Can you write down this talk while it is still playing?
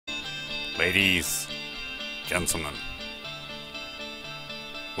Ladies, gentlemen,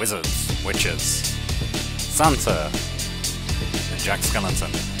 wizards, witches, Santa, and Jack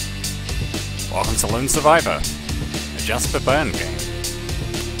Skellington. Welcome to Lone Survivor, a Jasper Byrne game.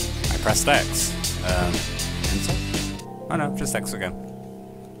 I pressed X. Enter? Oh no, just X again.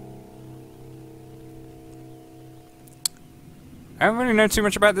 I don't really know too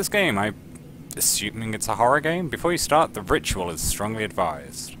much about this game. I'm assuming it's a horror game. Before you start, the ritual is strongly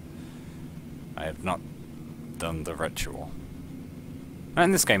advised. I have not done the ritual. Not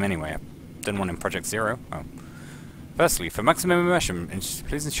in this game anyway. I've done one in Project Zero. Oh. Firstly, for maximum immersion,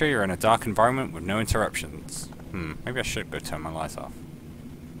 please ensure you're in a dark environment with no interruptions. Maybe I should go turn my lights off.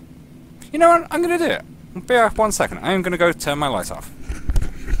 You know what? I'm gonna do it. I'll be back 1 second. I am gonna go turn my lights off.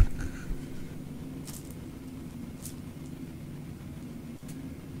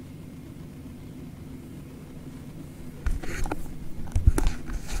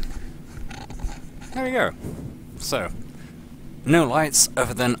 There we go. So, no lights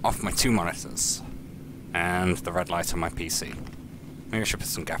other than off my 2 monitors. And the red light on my PC. Maybe I should put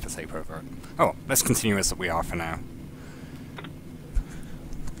some gaffer tape over it. Oh, let's continue as we are for now.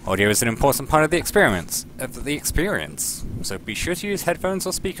 Audio is an important part of the experience. So be sure to use headphones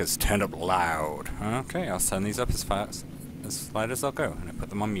or speakers turned up loud. Okay, I'll turn these up as loud as I'll go, and I put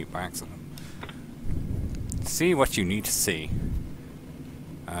them on mute by accident. See what you need to see.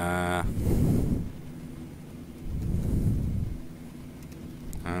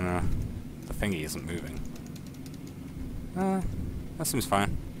 I don't know. The thingy isn't moving. That seems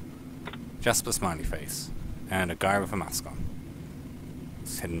fine. Jasper smiley face. And a guy with a mask on.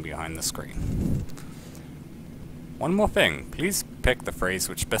 It's hidden behind the screen. One more thing. Please pick the phrase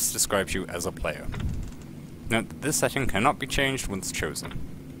which best describes you as a player. Note that this setting cannot be changed once chosen.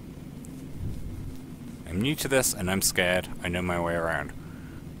 I'm new to this and I'm scared. I know my way around.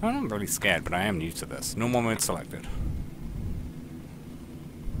 I'm not really scared, but I am new to this. Normal mode selected.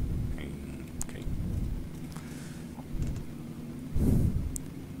 Okay.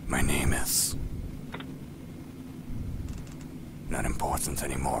 My name is... not important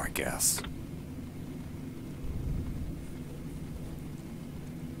anymore, I guess.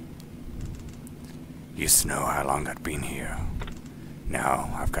 Used to know how long I'd been here.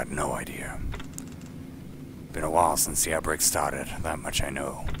 Now, I've got no idea. Been a while since the outbreak started, that much I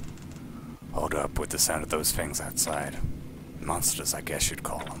know. Hold up with the sound of those things outside. Monsters, I guess you'd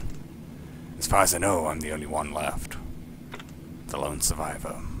call them. As far as I know, I'm the only one left. The lone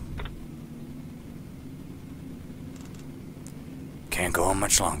survivor. Can't go on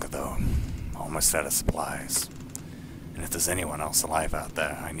much longer, though. Almost out of supplies. And if there's anyone else alive out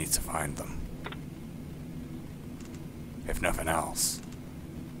there, I need to find them. If nothing else,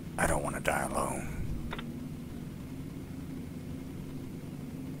 I don't want to die alone.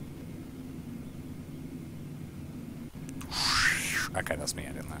 Okay, that's me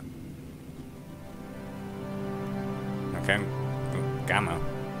adding that. Okay. Ooh, gamma.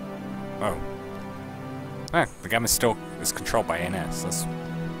 Oh. Ah, the gamma still is controlled by NS.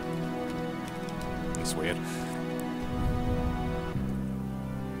 That's weird.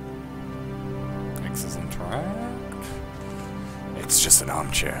 X's interact. It's just an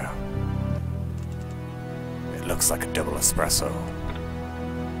armchair. It looks like a double espresso.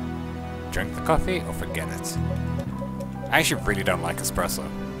 Drink the coffee or forget it. I actually really don't like espresso.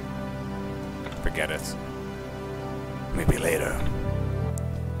 Forget it. Maybe later.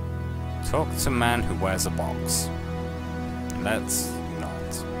 Talk to man who wears a box. Let's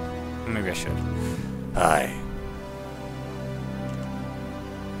not. Maybe I should. Hi.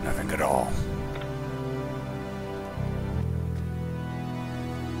 Nothing at all.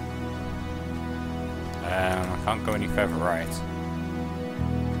 I can't go any further right.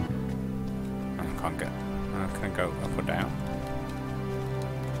 I can't get... Can I go up or down?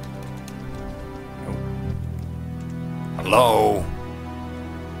 Nope. Hello?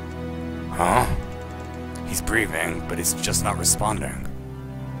 Huh? He's breathing, but he's just not responding.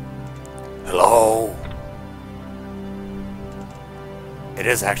 Hello? It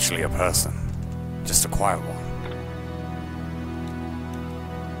is actually a person. Just a quiet one.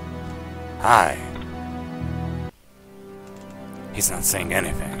 Hi. He's not saying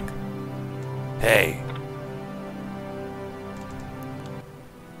anything. Hey.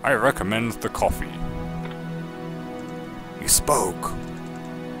 I recommend the coffee. You spoke.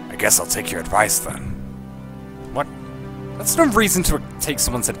 I guess I'll take your advice then. What? That's no reason to take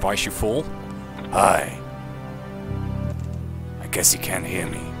someone's advice, you fool. Hi. I guess you can't hear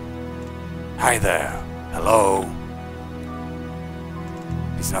me. Hi there. Hello.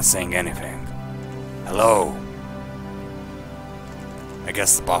 He's not saying anything. Hello. I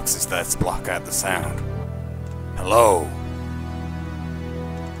guess the box is there to block out the sound. Hello?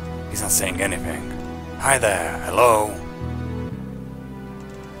 He's not saying anything. Hi there, hello?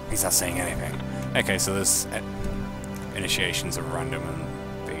 He's not saying anything. Okay, so this initiations are random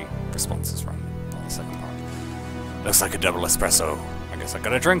and the response is random on the second part. Looks like a double espresso. I guess I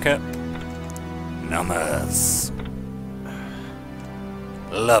gotta drink it. Numbers.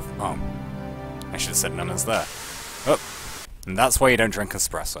 Love. Oh. I should have said numbers there. Oh. And that's why you don't drink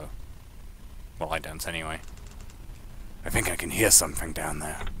espresso. Well, I don't anyway. I think I can hear something down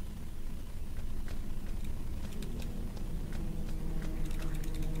there.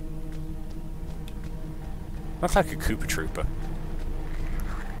 Looks like a Koopa Trooper.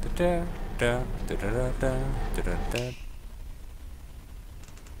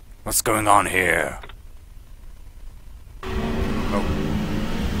 What's going on here? Oh.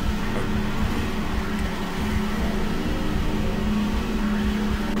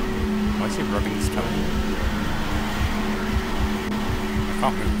 Why is he rubbing his tummy? I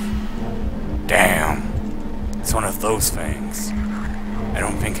can't move. Damn! It's one of those things. I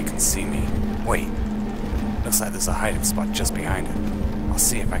don't think he can see me. Wait. Looks like there's a hiding spot just behind it. I'll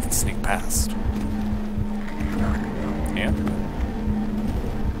see if I can sneak past. Yeah?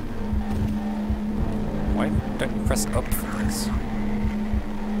 Why don't you press up for this?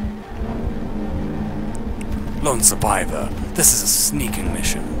 Lone Survivor, this is a sneaking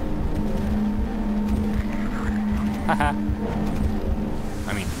mission. Haha.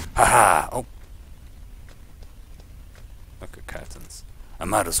 I mean, haha! Oh. Look at curtains. I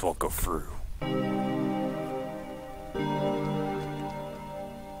might as well go through.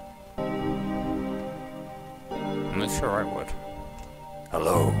 I'm not sure I would.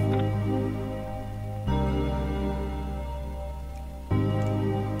 Hello.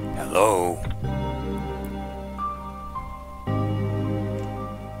 Hello.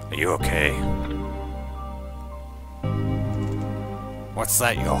 Are you okay? What's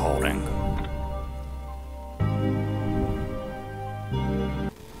that you're holding?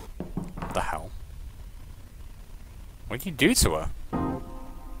 What the hell? What'd you do to her?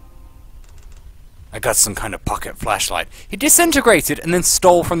 I got some kind of pocket flashlight. He disintegrated and then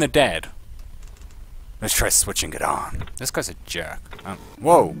stole from the dead. Let's try switching it on. This guy's a jerk.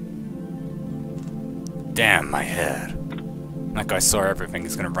 Whoa! Damn, my head. That guy saw everything.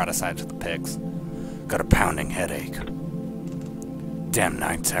 He's gonna rat us out to the pigs. Got a pounding headache. Damn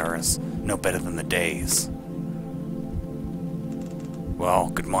night terrors. No better than the days. Well,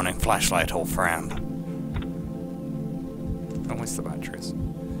 good morning, flashlight, old friend. Don't waste the batteries.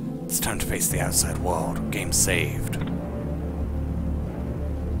 It's time to face the outside world. Game saved.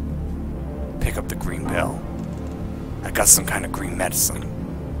 Pick up the green pill. I got some kind of green medicine.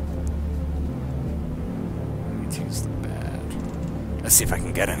 I need to use the bed. Let's see if I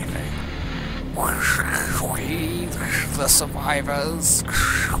can get anything. We, the survivors,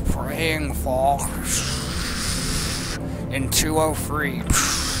 praying for in 203.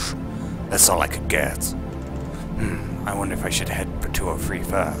 That's all I could get. I wonder if I should head for 203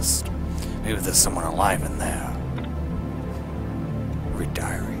 first. Maybe there's someone alive in there. Read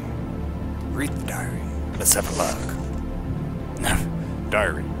diary. Read the diary. Let's have a look.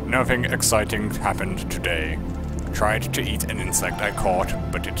 Diary. Nothing exciting happened today. Tried to eat an insect I caught,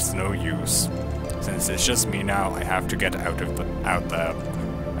 but it's no use. Since it's just me now, I have to get out there.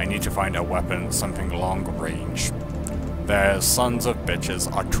 I need to find a weapon, something long range. Their sons of bitches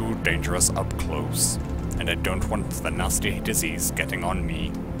are too dangerous up close, and I don't want the nasty disease getting on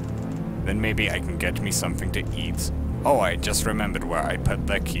me. Then maybe I can get me something to eat. Oh, I just remembered where I put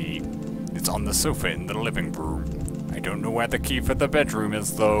the key. It's on the sofa in the living room. I don't know where the key for the bedroom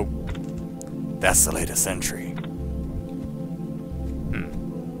is, though. That's the latest entry.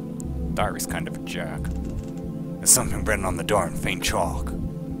 Diary's kind of a jerk. There's something written on the door in faint chalk.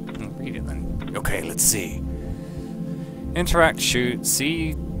 I'll read it then. Okay, let's see. Interact, shoot,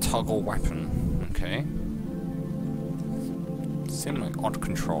 see, toggle weapon. Okay. Seem like odd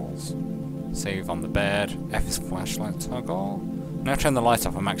controls. Save on the bed. F is flashlight toggle. Now turn the light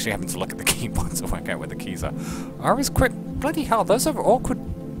off. I'm actually having to look at the keyboard to work out where the keys are. R is quick. Bloody hell, those are awkward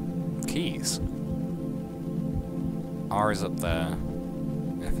keys. R is up there.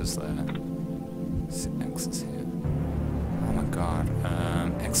 F is there. X is here. Oh my god.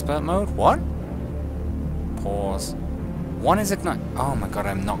 Expert mode? What? Pause. One is ignite. Oh my god,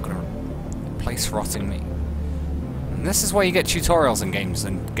 I'm not gonna place rotting me. And this is why you get tutorials in games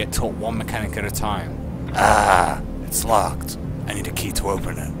and get taught one mechanic at a time. Ah, it's locked. I need a key to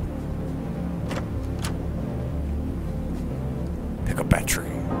open it. Pick a battery.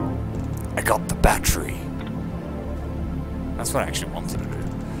 I got the battery. That's what I actually wanted to do.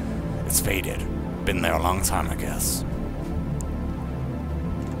 It's faded. Been there a long time, I guess.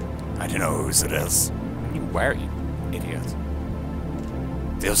 I don't know whose it is. You wear it, you idiot.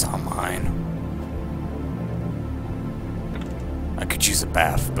 Those aren't mine. I could use a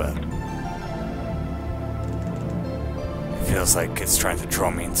bath, but it feels like it's trying to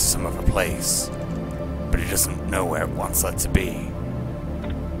draw me into some other place, but it doesn't know where it wants that to be.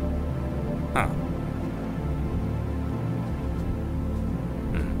 Huh.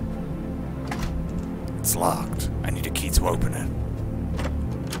 It's locked. I need a key to open it.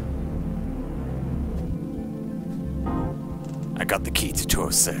 I got the key to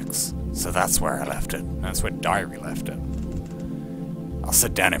 206, so that's where I left it. That's where Diary left it. I'll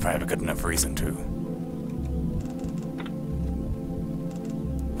sit down if I have a good enough reason to.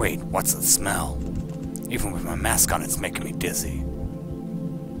 Wait, what's the smell? Even with my mask on, it's making me dizzy.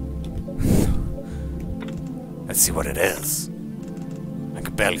 Let's see what it is.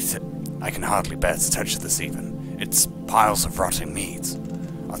 I can hardly bear to touch this even. It's piles of rotting meat.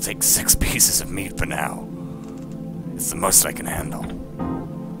 I'll take 6 pieces of meat for now. It's the most I can handle.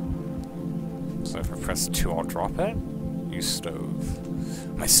 So if I press 2, I'll drop it? Use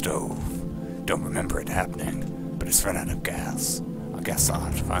stove. My stove. Don't remember it happening, but it's run out of gas. I guess I'll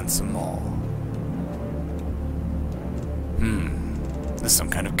have to find some more. There's some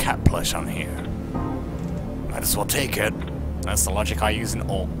kind of cat plush on here. Might as well take it. That's the logic I use in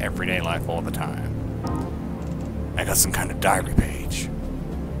everyday life all the time. I got some kind of diary page.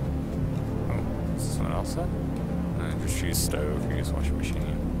 Oh, is this someone else then? No, just use stove, use washing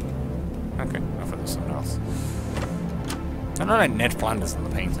machine. Okay, I thought there's someone else. I don't like Ned Flanders in the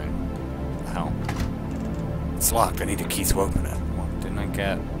painting. What the hell? It's locked, I need a key to open it. What didn't I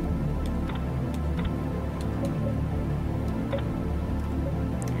get?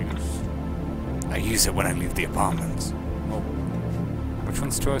 I use it when I leave the apartment. Well, which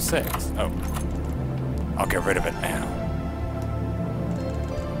one's 206? Oh. I'll get rid of it now.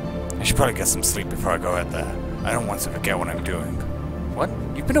 I should probably get some sleep before I go out there. I don't want to forget what I'm doing. What?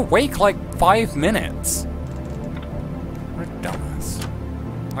 You've been awake like 5 minutes. What a dumbass.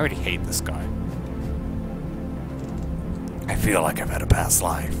 I already hate this guy. I feel like I've had a past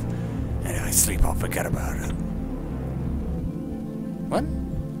life, and if I sleep, I'll forget about it. What?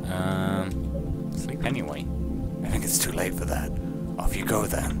 Sleep anyway. I think it's too late for that. Off you go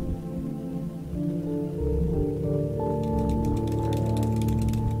then.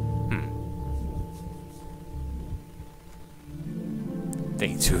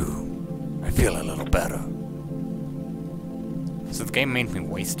 Day 2. I feel a little better. So the game made me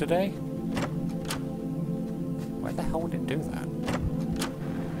waste a day? Why the hell would it do that?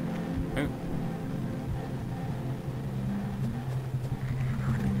 Ooh.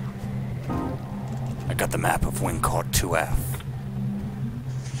 I got the map of Wingcourt 2F.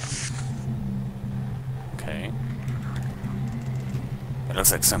 Okay. It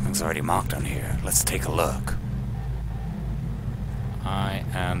looks like something's already marked on here. Let's take a look. I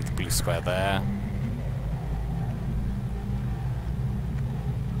am the blue square there.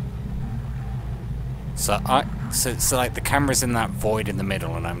 So like the camera's in that void in the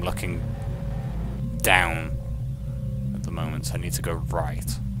middle and I'm looking down at the moment, so I need to go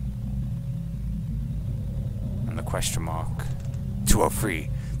right. And the question mark. 203.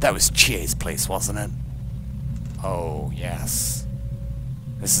 That was Chie's place, wasn't it? Oh, yes.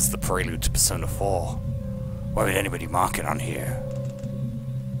 This is the prelude to Persona 4. Why would anybody mark it on here?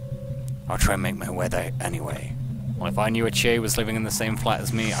 I'll try and make my way there anyway. Well, if I knew a Chie was living in the same flat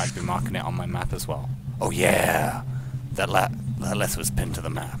as me, I'd be marking it on my map as well. Oh yeah! That letter was pinned to the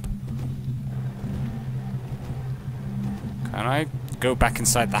map. Can I go back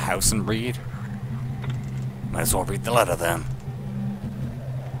inside the house and read? Might as well read the letter then.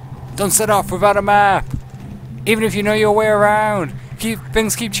 Don't set off without a map! Even if you know your way around!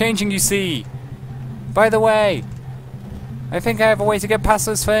 Things keep changing, you see! By the way, I think I have a way to get past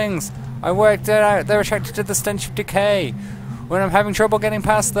those things. I worked it out. They're attracted to the stench of decay. When I'm having trouble getting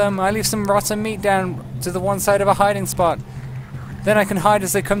past them, I leave some rotten meat down to the one side of a hiding spot. Then I can hide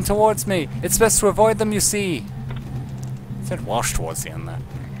as they come towards me. It's best to avoid them, you see. It said Welsh towards the end there.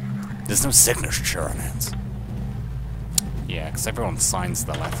 There's no signature on it. Yeah, because everyone signs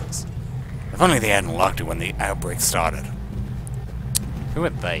the letters. If only they hadn't locked it when the outbreak started. Who are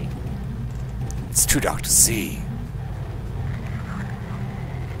they? It's to Dr. Z.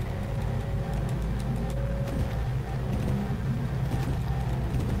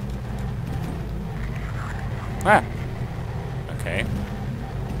 Ah. Okay.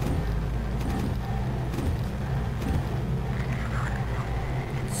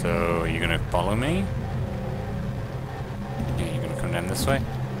 So, are you gonna follow me? this way.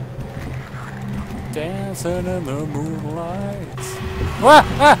 Dancing in the moonlight. Wah!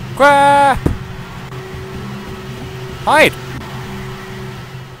 Ah! Crap! Hide!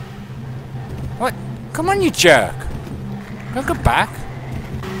 What? Come on, you jerk! Don't go back.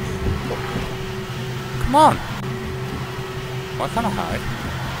 Come on. Why can't I hide?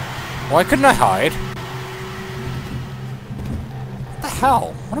 Why couldn't I hide? What the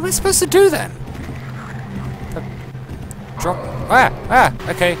hell? What am I supposed to do then? Drop. Ah! Ah!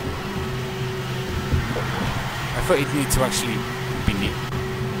 Okay. I thought you'd need to actually be neat.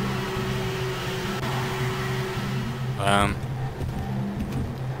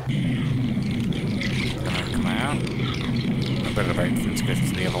 Can I come out? I better wait for him to go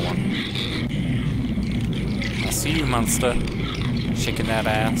to the other one. I see you, monster. Shaking that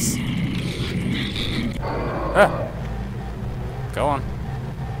ass. Ah! Go on.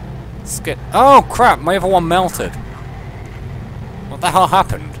 Skip. Oh crap! My other one melted. What the hell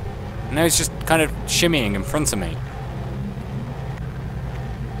happened? Now he's just kind of shimmying in front of me.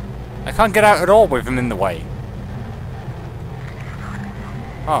 I can't get out at all with him in the way.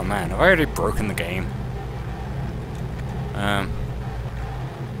 Oh man, have I already broken the game? Oh,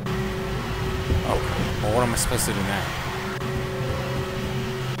 well, what am I supposed to do now?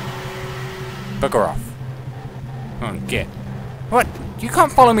 Bugger off. Come on, get. What? You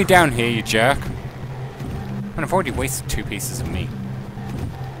can't follow me down here, you jerk. And I've already wasted 2 pieces of meat.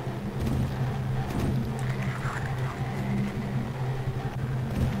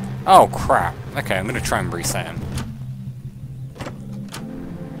 Oh crap. Okay, I'm gonna try and reset him.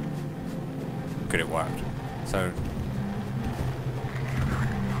 Good, it worked. So...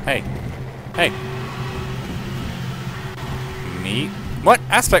 Hey. Hey. Meat? What?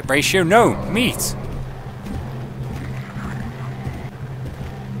 Aspect ratio? No! Meat!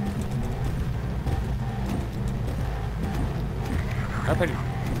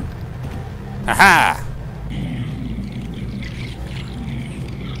 Aha!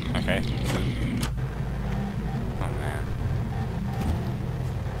 Okay. Oh man.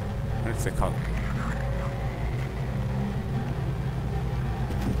 What is it called?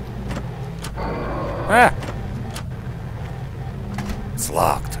 Ah! It's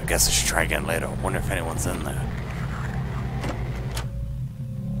locked. I guess I should try again later. Wonder if anyone's in there.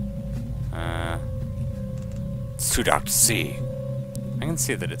 It's too dark to see. I can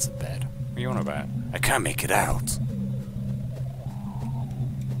see that it's a bed. What are you on about? I can't make it out.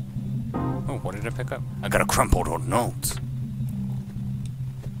 Oh, what did I pick up? I got a crumpled old note.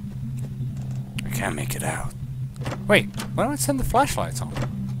 I can't make it out. Wait, why don't I turn the flashlights on?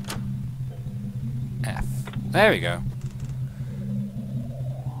 F. There we go.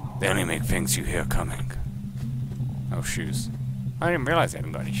 They only make things you hear coming. Oh, shoes. I didn't realize they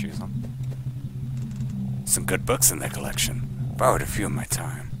haven't got any shoes on. Some good books in their collection. Borrowed a few in my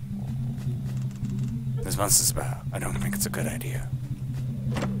time. There's monsters about. I don't think it's a good idea.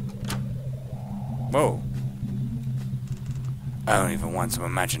 Whoa. I don't even want to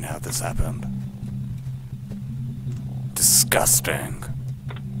imagine how this happened. Disgusting.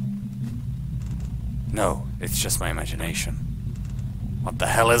 No, it's just my imagination. What the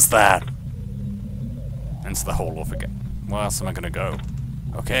hell is that? Into the hole off again. Where else am I gonna go?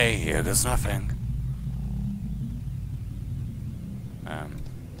 Okay, here goes nothing.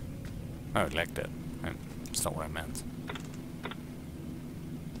 Oh, it legged it. That's not what I meant.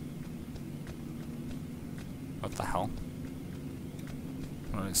 What the hell?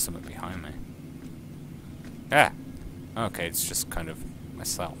 Oh, there's something behind me. Ah! Okay, it's just kind of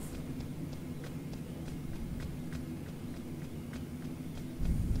myself.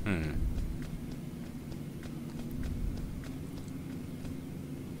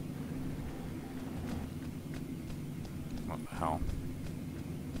 What the hell?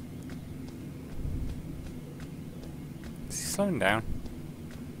 Is he slowing down?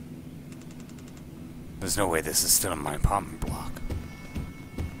 There's no way this is still in my apartment block.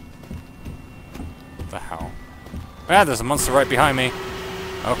 What the hell? Ah, there's a monster right behind me.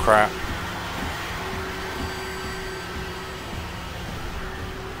 Oh crap.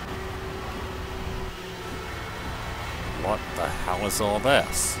 What the hell is all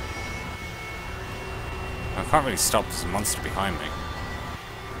this? I can't really stop this monster behind me.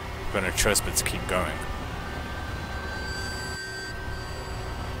 I've got no choice but to keep going.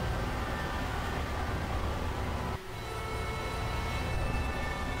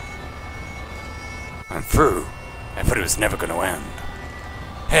 I'm through. I thought it was never going to end.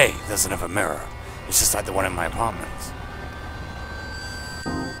 Hey, there's another mirror. It's just like the one in my apartment.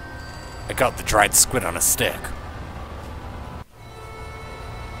 I got the dried squid on a stick.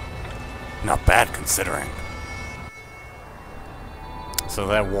 Not bad, considering. So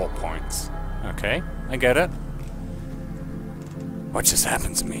they're warp points. Okay, I get it. What just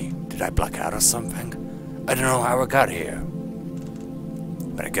happened to me? Did I black out or something? I don't know how I got here.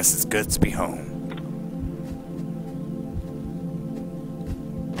 But I guess it's good to be home.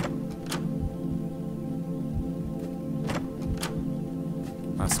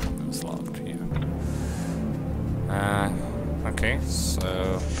 That's one was locked, yeah. Okay,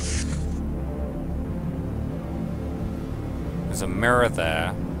 so... there's a mirror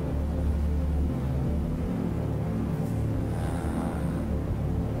there.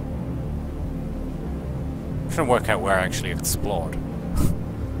 I'm trying to work out where I actually explored.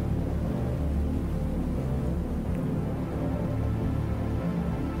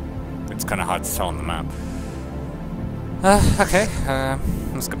 It's kind of hard to tell on the map. Okay,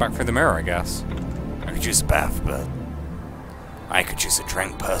 let's go back through the mirror, I guess. I could use a bath, but I could use a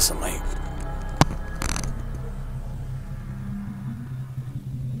drink personally.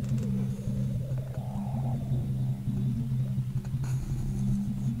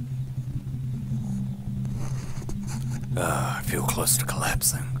 I feel close to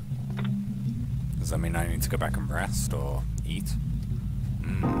collapsing. Does that mean I need to go back and rest or eat?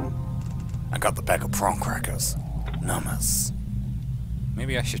 I got the bag of prawn crackers. Numbers.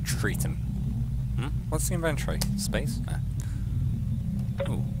 Maybe I should treat him. What's the inventory? Space?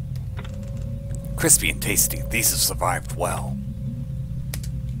 Ooh. Crispy and tasty. These have survived well.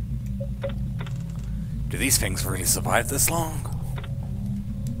 Do these things really survive this long?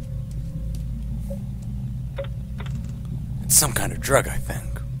 It's some kind of drug, I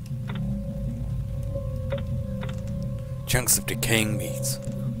think. Chunks of decaying meat.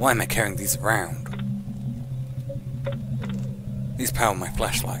 Why am I carrying these around? These power my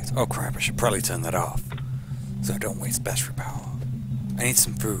flashlight. Oh crap, I should probably turn that off, so I don't waste battery power. I need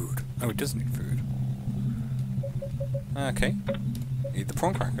some food. Oh, it does need food. Okay. Eat the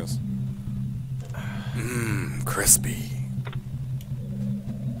prawn crackers. Crispy.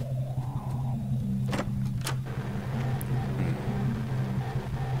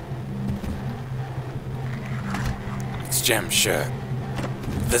 It's Gem's shirt.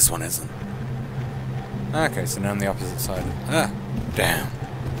 This one isn't. Okay, so now I'm the opposite side. Damn.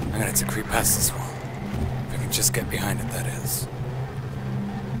 I'm gonna have to creep past this one. If I can just get behind it, that is.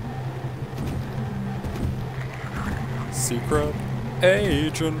 Secret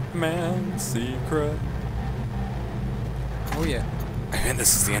Agent Man, secret. Oh yeah. I think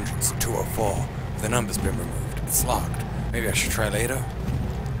this is the entrance to 204. The number's been removed. It's locked. Maybe I should try later?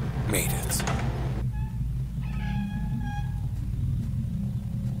 Made it.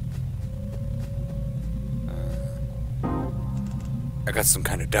 I got some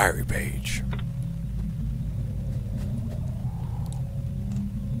kind of diary page.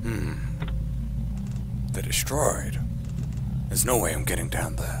 They're destroyed. There's no way I'm getting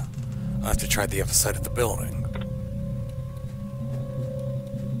down there. I'll have to try the other side of the building.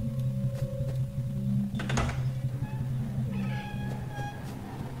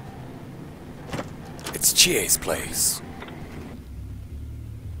 It's Chie's place.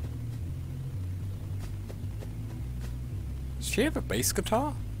 Does she have a bass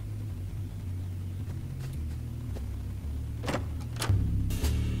guitar?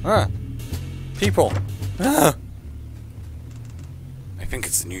 People. I think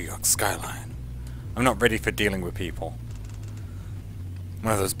it's the New York skyline. I'm not ready for dealing with people.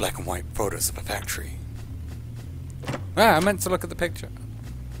 One of those black and white photos of a factory. I meant to look at the picture.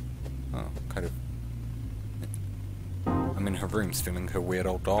 Oh, kind of. I'm in her room stealing her weird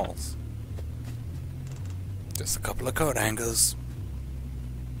old dolls. Just a couple of coat hangers.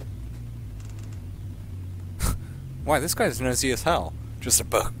 Why, this guy's nosy as hell. Just a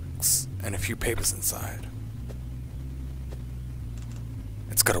box and a few papers inside.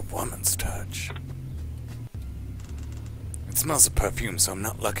 It's got a woman's touch. It smells of perfume, so I'm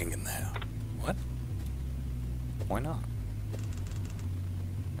not looking in there. What? Why not?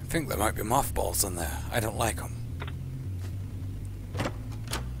 I think there might be mothballs in there. I don't like them.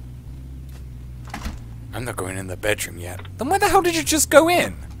 I'm not going in the bedroom yet. Then why the hell did you just go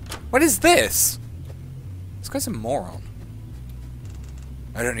in? What is this? This guy's a moron.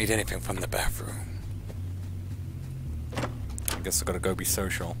 I don't need anything from the bathroom. I guess I gotta go be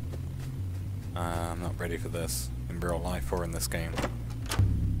social. I'm not ready for this. In real life or in this game.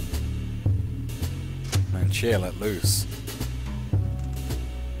 Man, Chia let loose.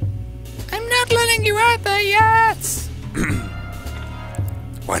 I'm not letting you out there yet!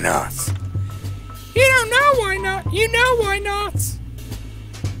 Why not? You don't know why not! You know why not!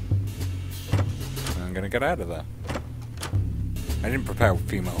 I'm gonna get out of there. I didn't prepare a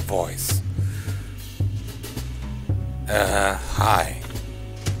female voice. Hi.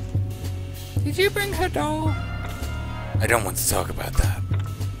 Did you bring her doll? I don't want to talk about that.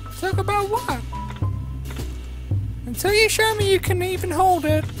 Talk about what? Until you show me you can even hold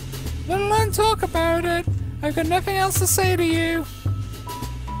it, let alone talk about it, I've got nothing else to say to you.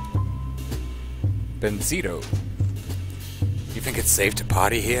 Benzito. You think it's safe to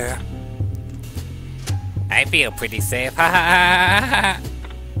party here? I feel pretty safe. Ha ha ha ha.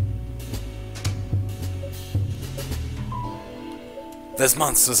 There's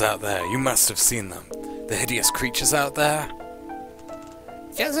monsters out there. You must have seen them. The hideous creatures out there.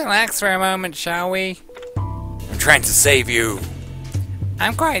 Just relax for a moment, shall we? I'm trying to save you.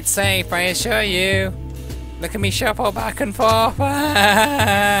 I'm quite safe, I assure you. Look at me shuffle back and forth.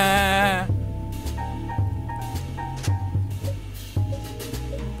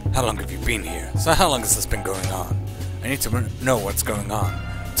 How long have you been here? So how long has this been going on? I need to know what's going on.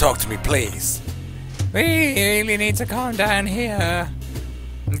 Talk to me, please. We really need to calm down here.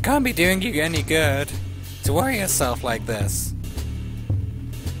 It can't be doing you any good to worry yourself like this.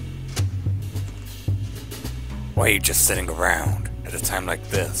 Why are you just sitting around at a time like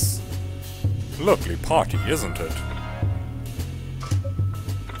this? Lovely party, isn't it?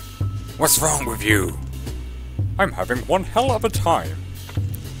 What's wrong with you? I'm having one hell of a time.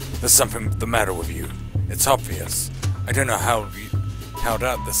 There's something the matter with you. It's obvious. I don't know how you held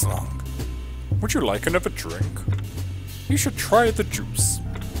out this long. Would you like another drink? You should try the juice.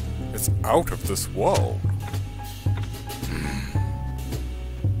 It's out of this world.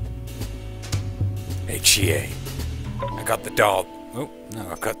 Hey, Chie. I got the doll. Oh, no,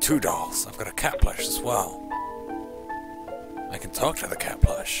 I've got 2 dolls. I've got a cat plush as well. I can talk to the cat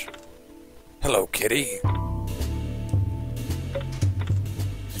plush. Hello, kitty.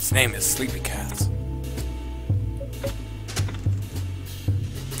 Its name is Sleepy Cat.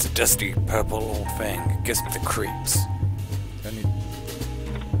 It's a dusty purple old thing. It gives me the creeps.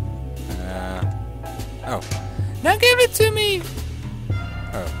 Oh. Now give it to me!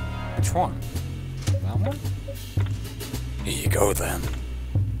 Oh. Which one? That one? Here you go, then.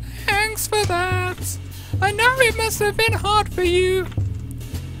 Thanks for that. I know it must have been hard for you.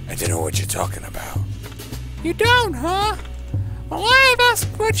 I don't know what you're talking about. You don't, huh? Well, I have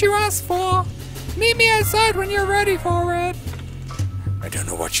asked what you asked for. Meet me outside when you're ready for it. I don't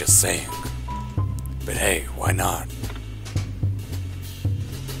know what you're saying. But hey, why not?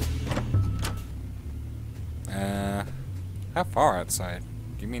 How far outside?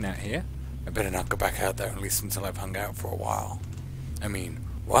 Do you mean out here? I better not go back out there at least until I've hung out for a while. I mean,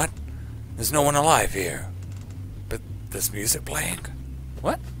 what? There's no one alive here. But there's music playing?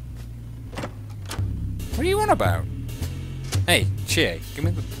 What? What are you on about? Hey, Chie, give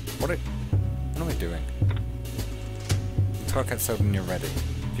me the... What am I doing? Talk outside when you're ready.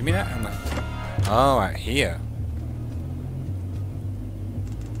 Do you mean that? Oh, out here.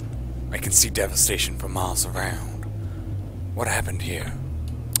 I can see devastation for miles around. What happened here?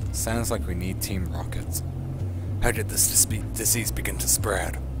 Sounds like we need Team Rocket. How did this disease begin to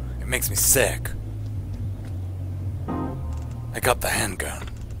spread? It makes me sick. I got the handgun.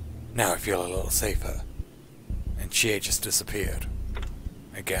 Now I feel a little safer. And Chie just disappeared.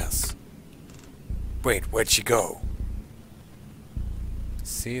 I guess. Wait, where'd she go?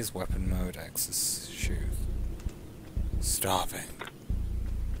 C is weapon mode, X is shoot. Starving.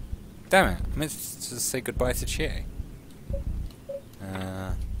 Damn it, I meant to just say goodbye to Chie.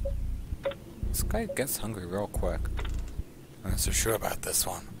 This guy gets hungry real quick. I'm not so sure about this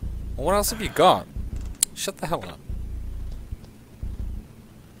one. Well, what else have you got? Shut the hell up.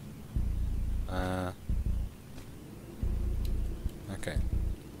 Okay.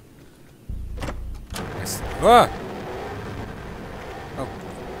 Ah! Oh,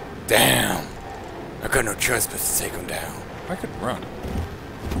 damn! I got no choice but to take him down. I could run.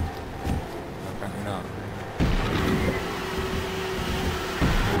 Apparently not.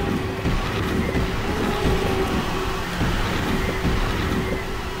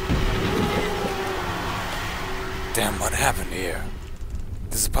 Damn, what happened here?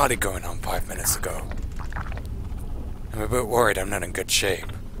 There's a party going on 5 minutes ago. I'm a bit worried I'm not in good shape.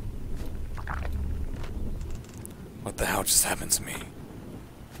 What the hell just happened to me?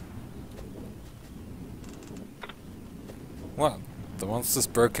 What? The monsters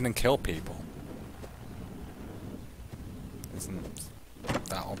broke in and kill people. Isn't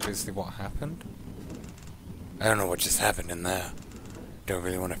that obviously what happened? I don't know what just happened in there. Don't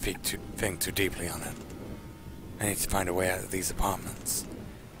really want to think too deeply on it. I need to find a way out of these apartments.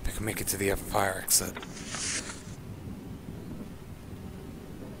 If I can make it to the other fire exit.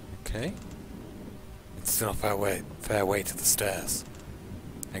 Okay. It's still a fair way to the stairs.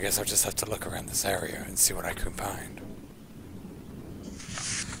 I guess I'll just have to look around this area and see what I can find.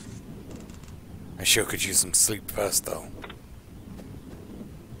 I sure could use some sleep first, though.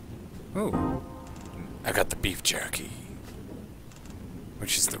 Ooh. I got the beef jerky,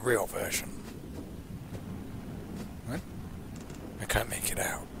 which is the real version. What? I can't make it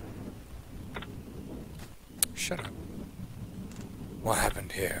out. Shut up. What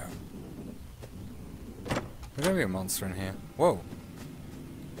happened here? There's gonna be a monster in here. Whoa.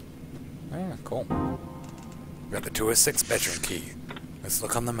 Yeah, cool. We got the 206 bedroom key. Let's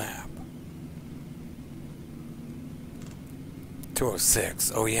look on the map.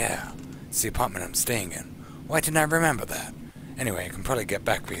 206, oh yeah. It's the apartment I'm staying in. Why didn't I remember that? Anyway, I can probably get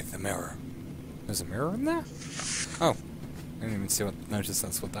back via the mirror. There's a mirror in there? Oh. I didn't even notice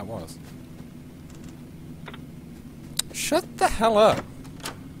that's what that was. Shut the hell up!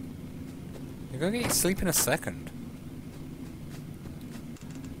 You're gonna get your sleep in a second.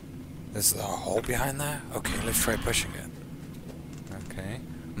 There's a hole behind there? Okay, let's try pushing it. Okay.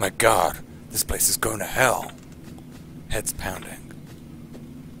 My god, this place is going to hell. Head's pounding.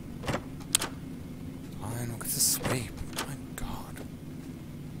 Fine, we'll get to sleep. My god.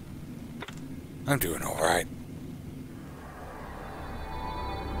 I'm doing alright.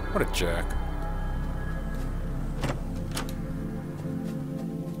 What a jerk.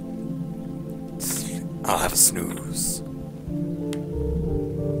 I'll have a snooze.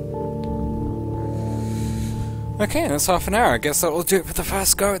 Okay, that's half an hour. I guess that will do it for the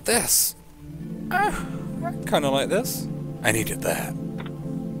first go at this. I kinda like this. I needed that.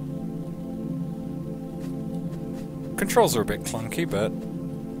 Controls are a bit clunky, but...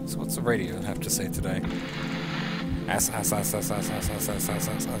 So what's the radio have to say today? There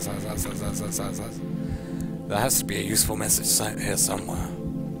has to be a useful message here somewhere.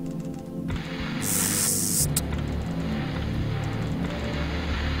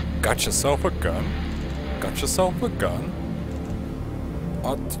 Got yourself a gun? Got yourself a gun?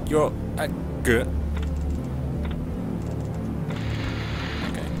 You're good.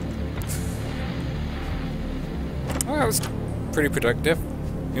 Okay. Well, that was pretty productive.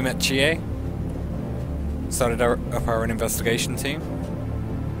 We met Chie. Started up our own investigation team.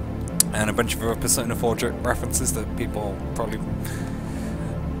 And a bunch of other Persona 4 references that people probably...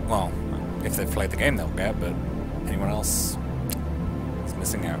 Well, if they've played the game they'll get, but anyone else is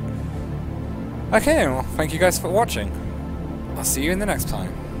missing out. Okay, well, thank you guys for watching. I'll see you in the next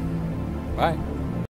time. Bye.